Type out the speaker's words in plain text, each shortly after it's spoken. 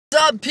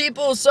What's up,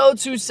 people? So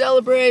to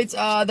celebrate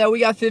that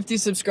we got 50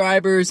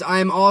 subscribers,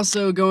 I'm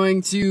also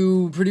going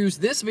to produce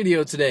this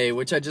video today,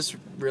 which I just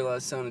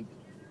realized sounded...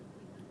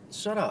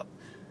 Shut up.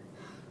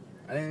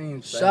 I didn't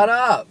even say Shut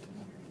up!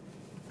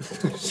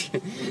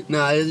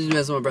 Nah, I just messing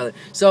with my brother.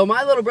 So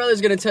my little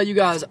brother's gonna tell you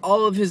guys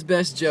all of his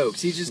best jokes.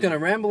 He's just gonna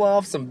ramble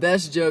off some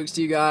best jokes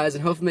to you guys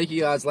and hopefully make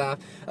you guys laugh.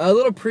 A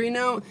little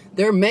pre-note,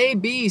 there may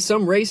be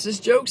some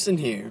racist jokes in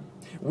here.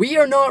 We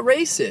are not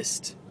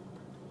racist.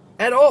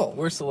 At all.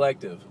 We're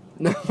selective.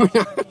 No, we're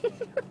not.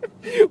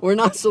 We're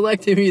not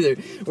selective either.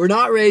 We're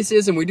not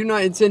racist, and we do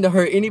not intend to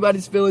hurt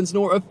anybody's feelings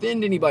nor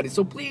offend anybody.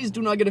 So please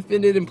do not get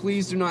offended, and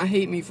please do not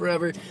hate me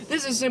forever.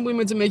 This is simply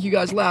meant to make you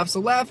guys laugh.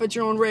 So laugh at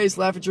your own race,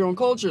 laugh at your own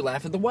culture,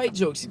 laugh at the white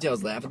jokes he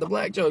tells, laugh at the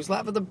black jokes,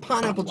 laugh at the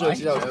pineapple jokes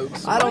he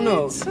tells. I don't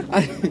know.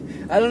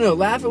 I don't know.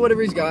 Laugh at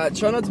whatever he's got.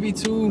 Try not to be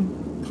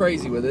too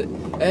crazy with it.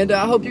 And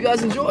I hope you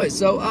guys enjoy.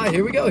 So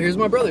here we go. Here's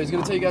my brother. He's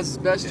going to tell you guys his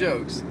best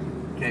jokes.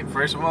 Okay,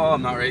 first of all,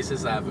 I'm not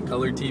racist. I have a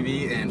colored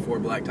TV and 4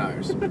 black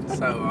tires.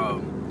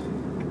 So,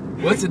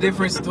 what's the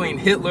difference between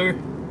Hitler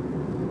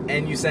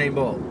and Usain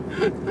Bolt?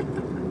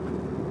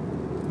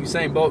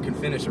 Usain Bolt can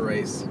finish a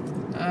race.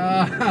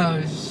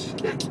 Oh,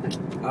 shit.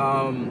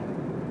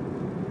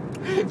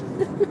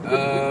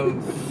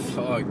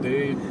 Fuck,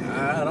 dude.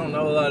 I don't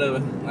know a lot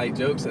of, like,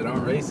 jokes that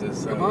aren't racist.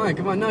 So.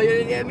 Come on. No,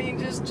 I mean,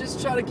 just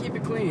try to keep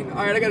it clean.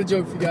 All right, I got a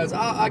joke for you guys.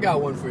 I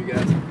got one for you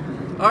guys.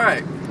 All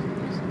right.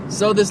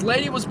 So this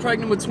lady was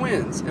pregnant with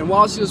twins, and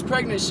while she was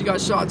pregnant, she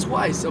got shot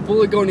twice, a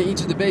bullet going to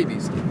each of the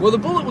babies. Well, the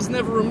bullet was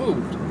never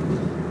removed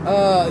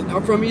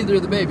from either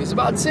of the babies.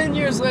 About 10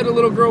 years later, a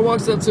little girl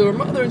walks up to her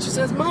mother, and she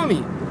says,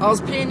 "Mommy, I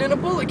was peeing and a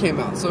bullet came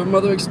out." So her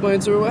mother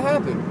explains to her what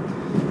happened.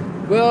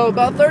 Well,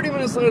 about 30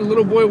 minutes later, the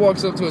little boy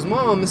walks up to his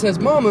mom and says,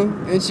 "Mama,"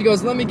 and she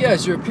goes, "Let me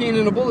guess, you're peeing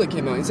and a bullet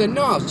came out." He said,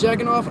 "No, I was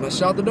jacking off and I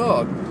shot the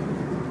dog."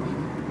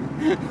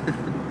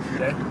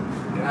 Okay.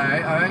 All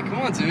right, come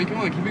on, Timmy, come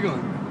on, keep it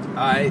going.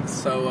 Alright,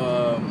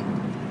 so,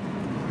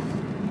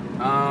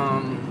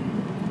 I'm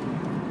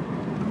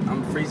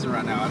freezing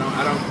right now. I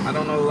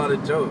don't know a lot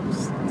of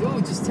jokes.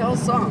 Dude, just tell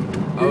some.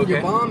 Okay.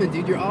 You're bombing,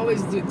 dude. You're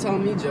always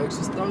telling me jokes.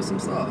 Just throw some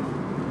stuff.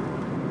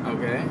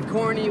 Okay.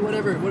 Corny,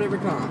 whatever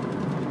kind.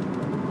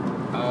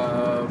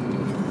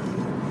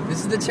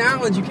 This is the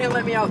challenge. You can't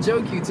let me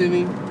out-joke you,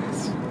 Timmy.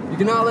 You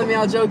cannot let me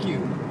out-joke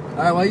you.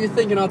 Alright, while you're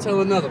thinking, I'll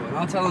tell another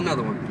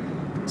one.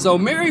 So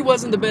Mary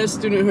wasn't the best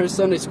student in her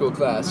Sunday school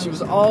class. She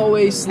was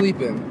always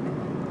sleeping.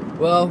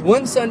 Well,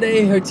 one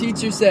Sunday, her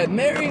teacher said,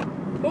 "Mary,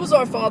 who's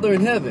our Father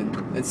in heaven?"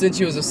 And since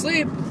she was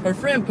asleep, her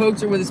friend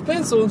poked her with his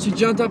pencil, and she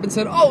jumped up and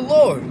said, "Oh,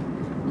 Lord."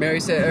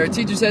 Her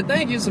teacher said,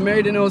 "Thank you," so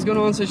Mary didn't know what was going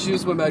on, so she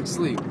just went back to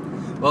sleep.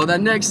 Well, that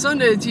next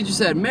Sunday, the teacher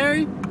said,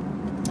 "Mary,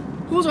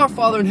 who's our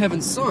Father in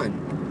heaven's son?"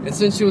 And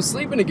since she was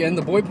sleeping again,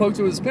 the boy poked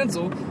her with his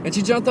pencil, and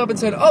she jumped up and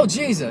said, "Oh,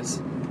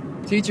 Jesus."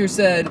 Teacher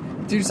said,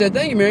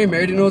 "Thank you, Mary."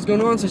 Mary didn't know what was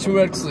going on, so she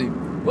went back to sleep.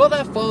 Well,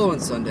 that following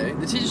Sunday,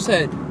 the teacher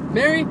said,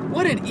 "Mary,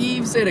 what did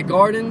Eve say to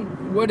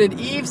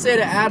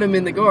Adam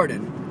in the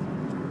garden?"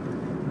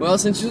 Well,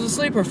 since she was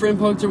asleep, her friend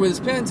poked her with his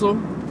pencil,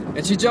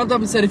 and she jumped up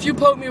and said, "If you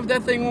poke me with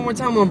that thing one more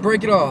time, I'm gonna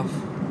break it off."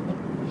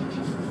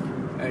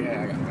 Okay,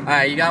 I got it.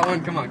 Alright, you got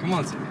one? Come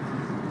on, sir.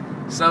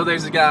 So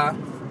there's a guy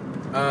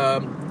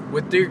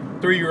with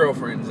three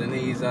girlfriends, and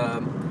he's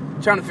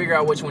trying to figure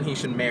out which one he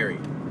should marry.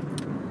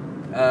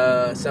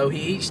 So he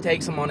each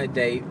takes them on a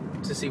date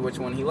to see which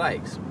one he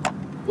likes.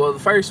 Well, the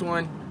first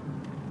one,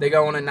 they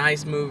go on a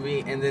nice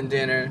movie and then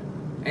dinner,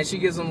 and she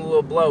gives him a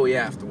little blowy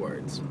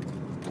afterwards.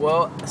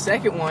 Well, the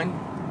second one,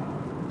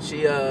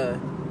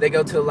 they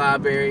go to the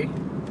library,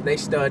 they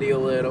study a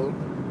little,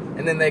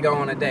 and then they go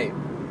on a date.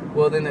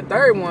 Well, then the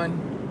third one,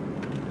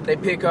 they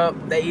pick up,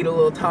 they eat a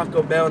little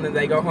Taco Bell, and then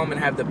they go home and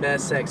have the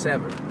best sex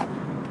ever.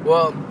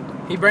 Well,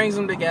 he brings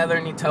them together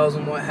and he tells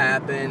them what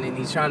happened, and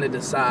he's trying to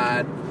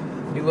decide.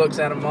 He looks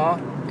at them all,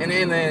 and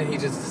then he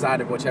just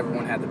decided whichever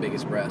one had the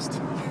biggest breast.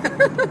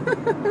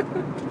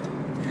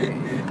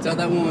 So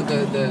that one with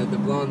the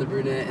blonde, the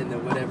brunette, and the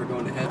whatever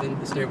going to heaven,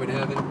 the stairway to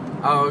heaven.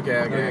 Oh,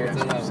 okay.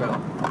 So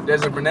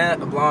there's a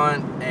brunette, a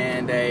blonde,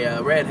 and a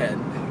redhead.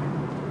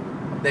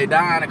 They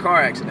die in a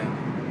car accident,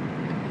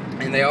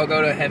 and they all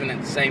go to heaven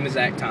at the same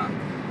exact time.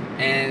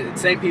 And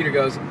St. Peter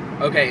goes,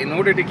 "Okay, in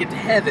order to get to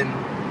heaven,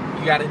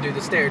 you got to do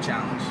the stair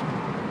challenge."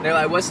 They're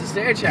like, "What's the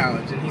stair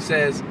challenge?" And he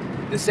says,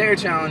 "The stair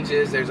challenge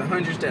is there's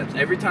 100 steps.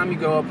 Every time you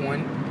go up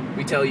one,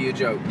 we tell you a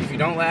joke. If you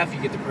don't laugh, you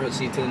get to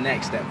proceed to the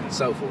next step, and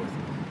so forth."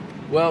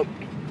 Well,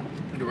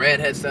 the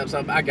redhead steps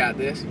up. "I got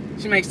this."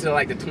 She makes it to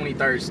like the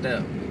 23rd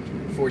step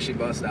before she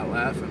busts out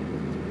laughing.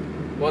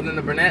 Well, then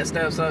the brunette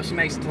steps up. She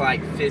makes it to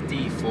like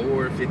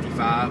 54,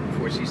 55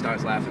 before she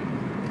starts laughing.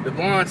 The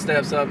blonde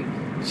steps up.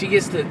 She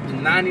gets to the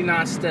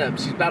 99th step.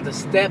 She's about to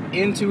step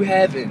into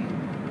heaven.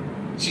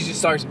 She just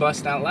starts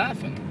busting out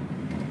laughing.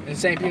 And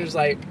St. Peter's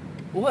like,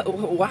 "What?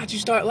 Why'd you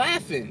start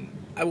laughing?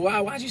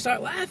 Why'd you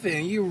start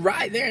laughing? You're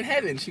right there in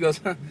heaven." She goes,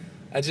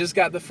 "I just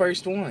got the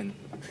first one."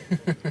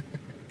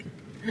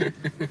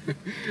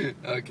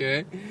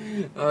 Okay.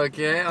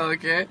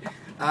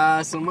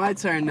 So my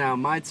turn now.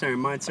 My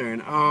turn. I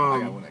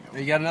got one.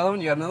 You got another one?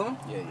 You got another one?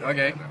 Yeah.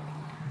 Okay.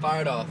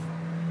 Fire it off.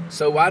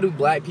 So why do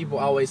black people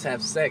always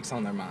have sex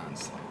on their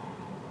minds?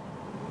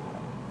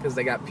 Because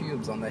they got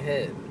pubes on their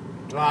head.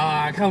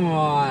 Ah, come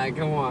on.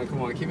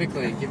 Keep it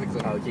clean.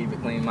 Oh, keep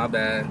it clean. My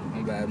bad,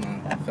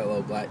 my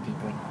fellow black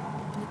people.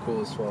 You're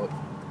cool as fuck.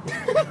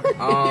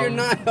 You're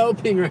not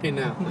helping right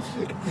now.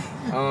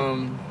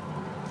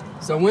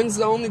 So when's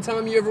the only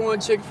time you ever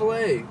want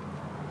Chick-fil-A?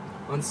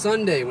 On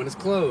Sunday when it's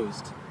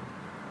closed.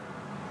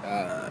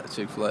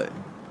 Chick-fil-A.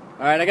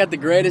 Alright, I got the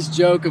greatest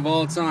joke of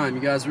all time.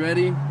 You guys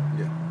ready?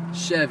 Yeah.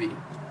 Chevy.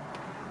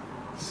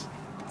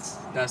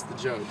 That's the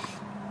joke.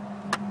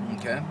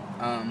 Okay.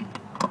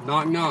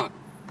 Knock knock.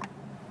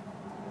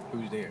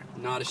 Who's there?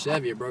 Not a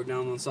Chevy. It broke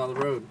down on the side of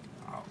the road.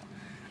 Oh. All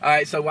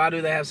right. So why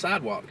do they have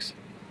sidewalks?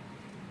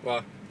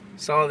 Why?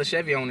 So all the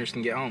Chevy owners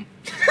can get home.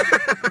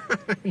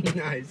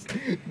 Nice.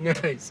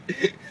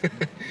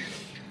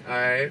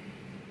 Alright.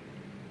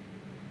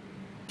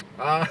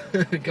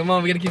 Come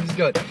on, we gotta keep this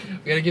going.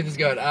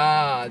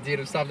 Dude,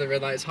 I'm stopping at the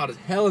red light. It's hot as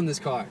hell in this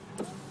car.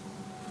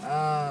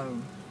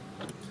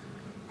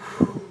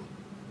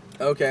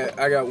 Okay,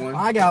 I got one.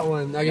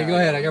 Okay, go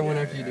ahead. I got one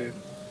after you do.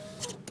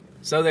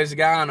 So there's a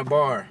guy on a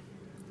bar,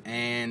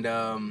 and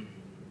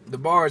the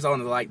bar is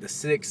on like the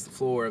 6th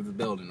floor of the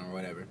building or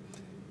whatever.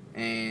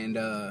 And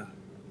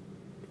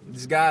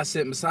this guy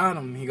sitting beside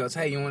him, he goes,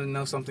 "Hey, you want to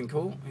know something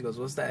cool?" He goes,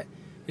 "What's that?"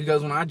 He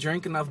goes, "When I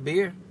drink enough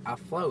beer, I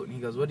float." And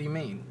he goes, "What do you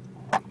mean?"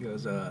 He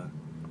goes,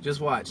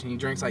 "Just watch." And he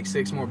drinks like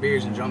 6 more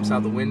beers and jumps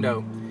out the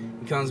window.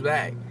 He comes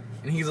back,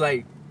 and he's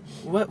like,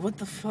 What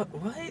the fuck?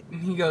 What?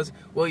 And he goes,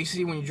 "Well, you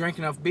see, when you drink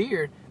enough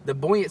beer, the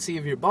buoyancy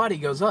of your body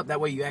goes up.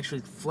 That way you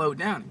actually float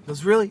down." He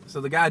goes, "Really?"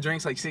 So the guy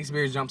drinks like 6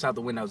 beers, jumps out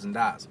the windows, and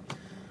dies.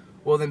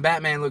 Well, then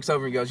Batman looks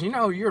over and goes, "You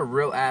know, you're a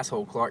real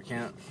asshole, Clark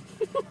Kent."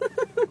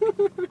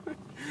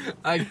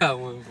 I got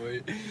one for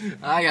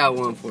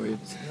you.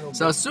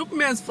 So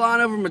Superman's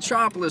flying over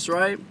Metropolis,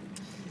 right?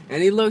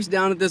 And he looks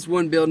down at this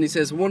one building. He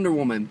says, "Wonder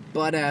Woman,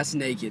 butt-ass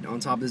naked on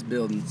top of this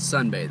building,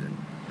 sunbathing."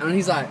 And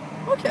he's like,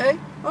 okay.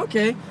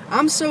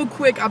 I'm so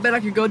quick, I bet I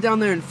could go down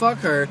there and fuck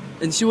her,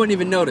 and she wouldn't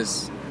even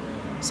notice.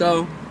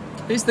 So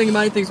he's thinking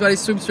about it, he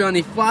swoops around,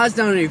 he flies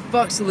down and he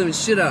fucks the living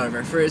shit out of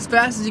her for as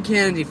fast as he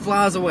can, and he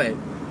flies away.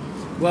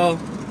 Well,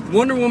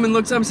 Wonder Woman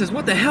looks up and says,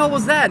 "What the hell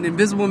was that?" And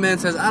Invisible Man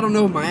says, "I don't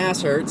know, my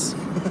ass hurts."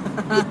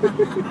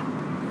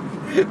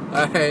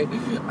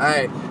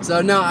 Alright.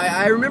 So no,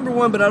 I remember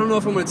one, but I don't know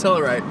if I'm gonna tell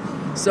it right.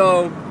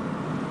 So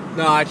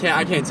no, I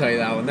can't tell you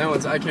that one. That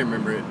one's I can't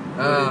remember it.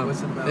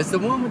 What's it about? It's the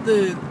one with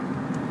the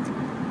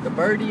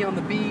birdie on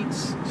the beach.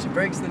 She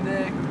breaks the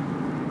neck. Oh,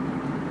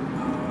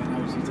 I know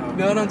what you're talking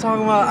No, what I'm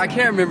talking about, I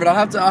can't remember it.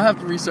 I'll have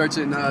to research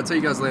it and tell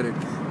you guys later.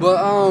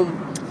 But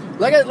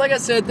like I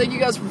said, thank you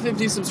guys for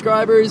 50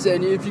 subscribers.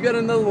 And if you got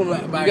another one, you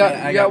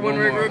got one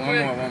real quick.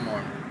 One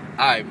more.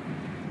 All right.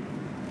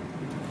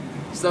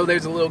 So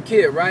there's a little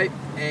kid, right?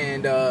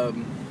 And let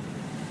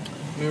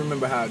me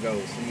remember how it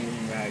goes.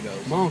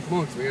 Come on,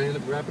 cause we gotta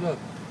wrap it up.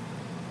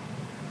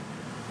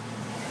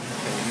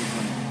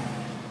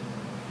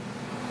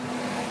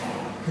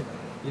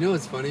 You know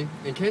what's funny?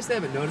 In case they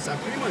haven't noticed, I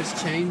pretty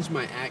much changed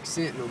my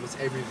accent in almost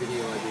every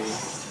video I do.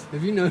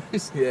 Have you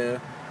noticed? Yeah.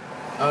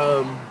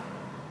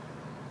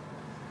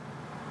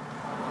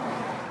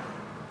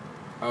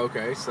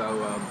 Okay,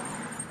 so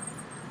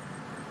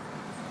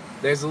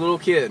there's a little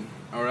kid,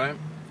 all right,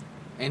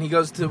 and he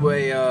goes to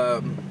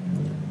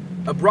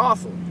a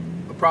brothel,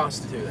 a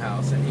prostitute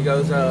house, and he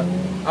goes,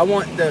 "I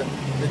want the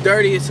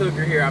dirtiest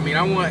hooker here. I mean,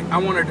 I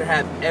want her to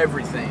have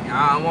everything.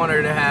 I want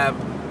her to have,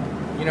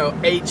 you know,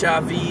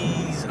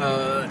 HIVs,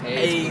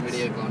 AIDS,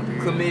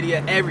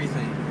 chlamydia,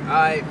 everything." All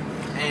right,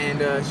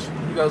 and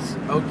he goes,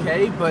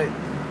 "Okay, but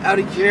out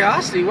of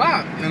curiosity,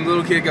 why?" And the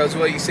little kid goes,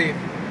 "Well, you see,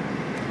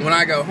 when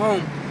I go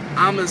home,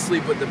 I'm gonna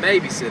sleep with the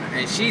babysitter,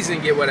 and she's gonna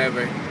get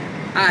whatever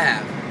I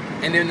have.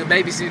 And then the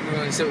babysitter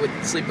gonna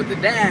sleep with the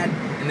dad,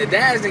 and the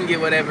dad's gonna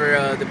get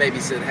whatever the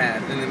babysitter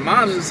has. And then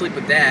mom's gonna sleep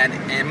with dad,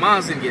 and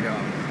mom's gonna get it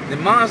all.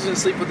 Then mom's gonna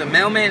sleep with the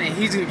mailman, and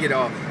he's gonna get it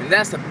all. And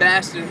that's the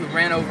bastard who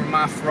ran over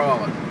my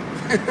fraud."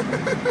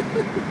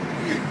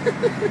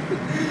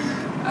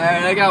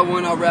 Alright, I got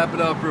one. I'll wrap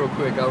it up real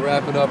quick.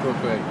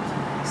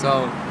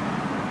 So,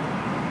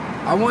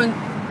 I want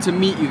to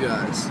meet you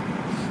guys.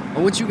 I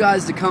want you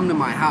guys to come to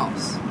my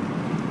house.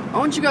 I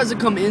want you guys to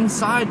come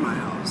inside my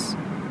house.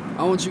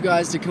 I want you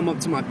guys to come up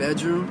to my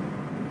bedroom.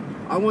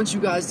 I want you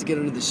guys to get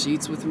under the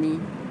sheets with me.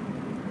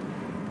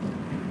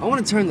 I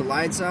want to turn the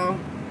lights out.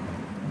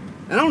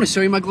 And I want to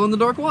show you my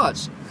glow-in-the-dark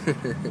watch.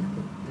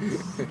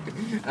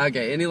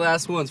 Okay, any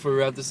last ones before we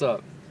wrap this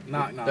up?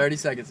 Knock, knock. 30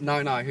 seconds.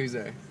 Knock, knock. Who's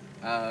there?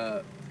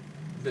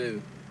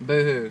 Boo.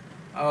 Boo-hoo.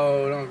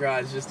 Oh, don't cry.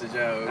 It's just a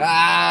joke.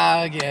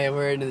 Ah, okay,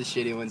 we're into the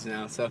shitty ones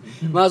now, so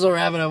might as well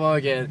wrap it up all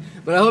again.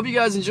 But I hope you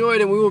guys enjoyed,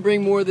 and we will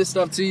bring more of this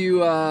stuff to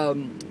you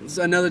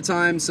another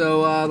time.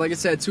 So, like I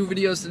said, 2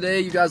 videos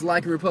today. You guys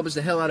like and republish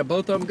the hell out of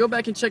both of them. Go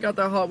back and check out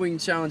that Hot Wing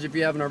Challenge if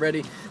you haven't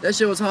already. That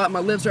shit was hot. My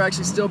lips are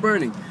actually still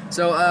burning.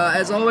 So,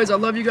 as always, I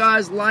love you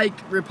guys. Like,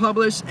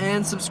 republish,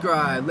 and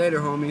subscribe. Later,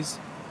 homies.